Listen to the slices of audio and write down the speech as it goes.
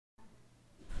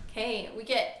Hey, we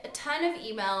get a ton of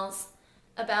emails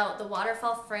about the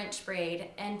waterfall French braid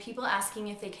and people asking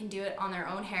if they can do it on their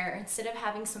own hair instead of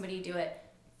having somebody do it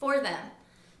for them.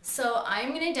 So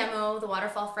I'm going to demo the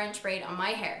waterfall French braid on my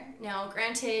hair. Now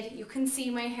granted, you can see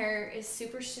my hair is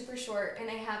super short and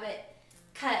I have it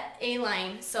cut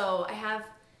A-line, so I have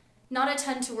not a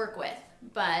ton to work with,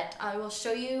 but I will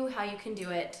show you how you can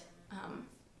do it.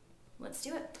 Let's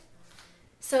do it.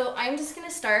 So I'm just going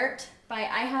to start by,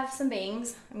 I have some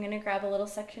bangs. I'm going to grab a little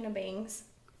section of bangs.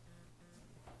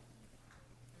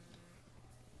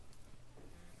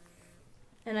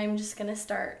 And I'm just going to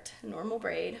start normal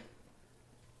braid.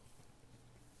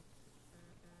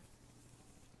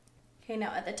 Okay,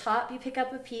 now at the top you pick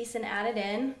up a piece and add it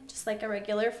in, just like a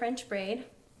regular French braid.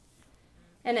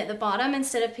 And at the bottom,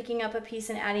 instead of picking up a piece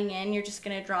and adding in, you're just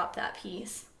going to drop that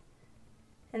piece.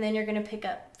 And then you're going to pick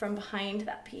up from behind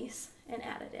that piece and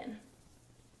add it in.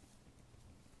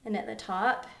 And at the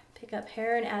top, pick up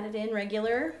hair and add it in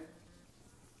regular.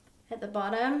 At the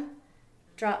bottom,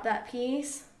 drop that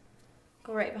piece,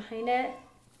 go right behind it,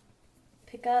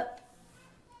 pick up,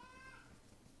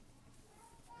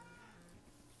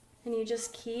 and you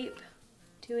just keep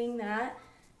doing that.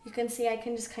 You can see I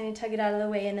can just kind of tug it out of the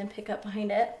way and then pick up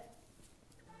behind it.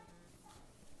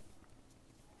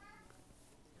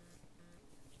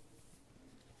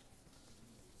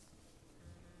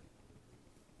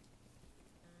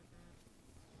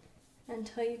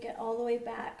 Until you get all the way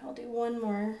back. I'll do one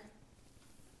more.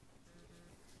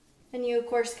 And you of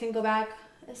course can go back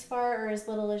as far or as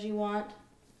little as you want.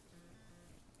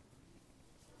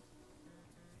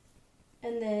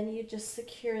 And then you just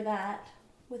secure that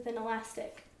with an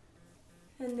elastic.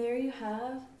 And there you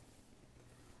have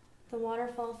the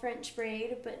waterfall French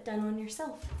braid, but done on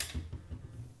yourself.